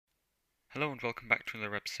Hello and welcome back to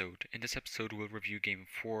another episode. In this episode we'll review Game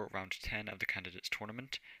 4, Round 10 of the Candidates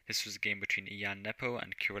Tournament. This was a game between Ian Nepo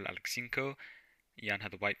and Kirill Aleksinko. Ian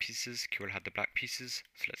had the white pieces, Kirill had the black pieces,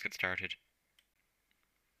 so let's get started.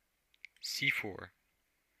 C4,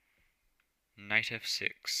 Knight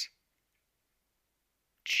F6,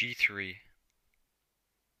 G3,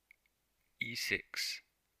 E6,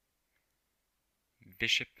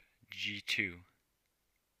 Bishop G2,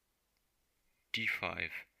 D5,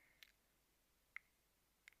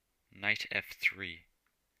 Knight F3,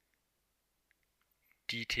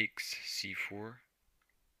 D takes C4,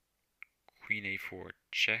 Queen A4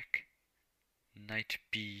 check, Knight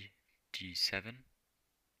B D7,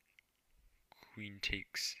 Queen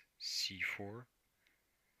takes C4,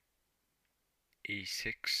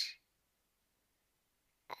 A6,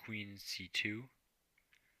 Queen C2,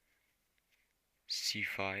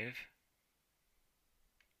 C5,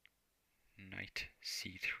 Knight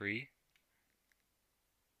C3,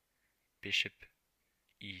 Bishop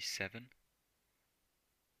E7,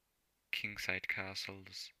 kingside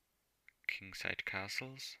castles,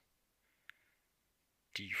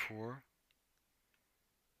 D4,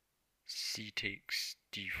 C takes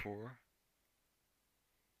D4,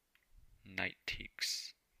 Knight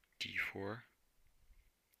takes D4,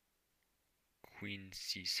 Queen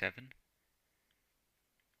C7,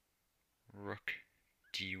 Rook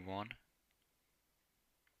D1,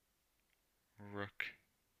 Rook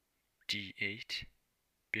D8,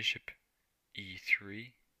 Bishop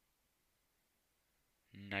E3,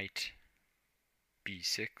 Knight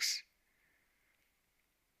B6,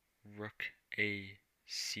 Rook A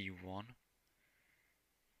C1,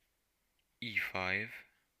 E5,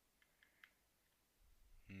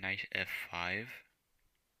 Knight F5,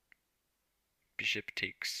 Bishop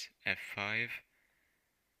takes F5,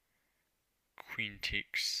 Queen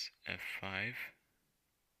takes F5,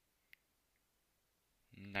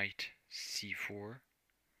 Knight C4,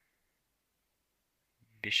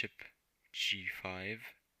 Bishop G5,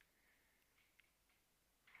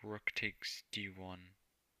 Rook takes D1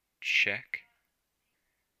 check,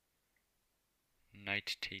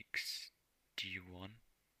 Knight takes D1,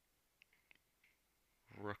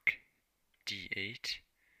 Rook D8,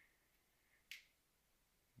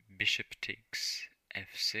 Bishop takes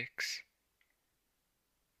F6,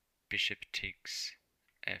 Bishop takes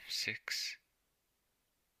F6,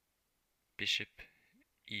 Bishop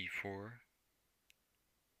E4,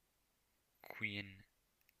 Queen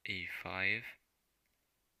A5,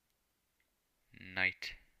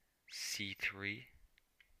 Knight C3,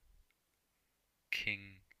 King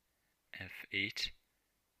F8,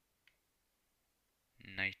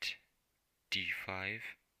 Knight D5,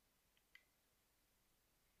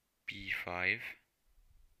 B5,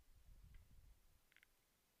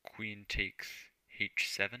 Queen takes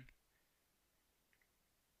H7,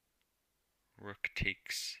 Rook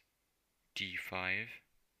takes D5,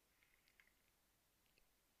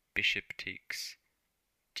 Bishop takes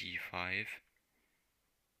D5,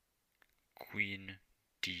 Queen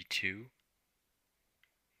D2,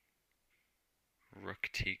 Rook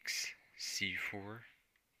takes C4,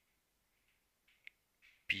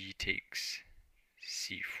 B takes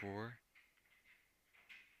C4,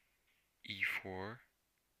 E4,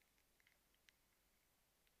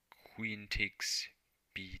 Queen takes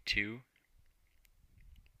B2,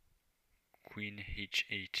 Queen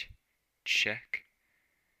H8 check,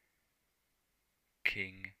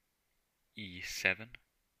 King E7,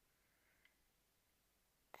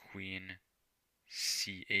 Queen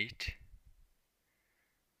C8,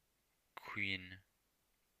 Queen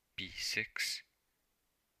B6,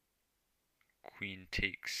 Queen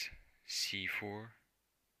takes C4,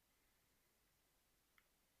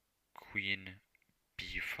 Queen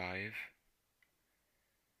B5,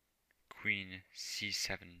 Queen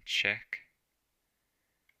C7 check,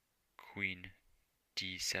 Queen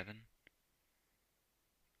D7,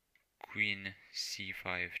 Queen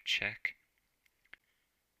C5 check,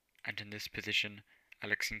 and in this position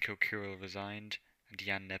Aleksinko Kirill resigned and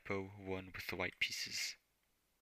Ian Nepo won with the white pieces.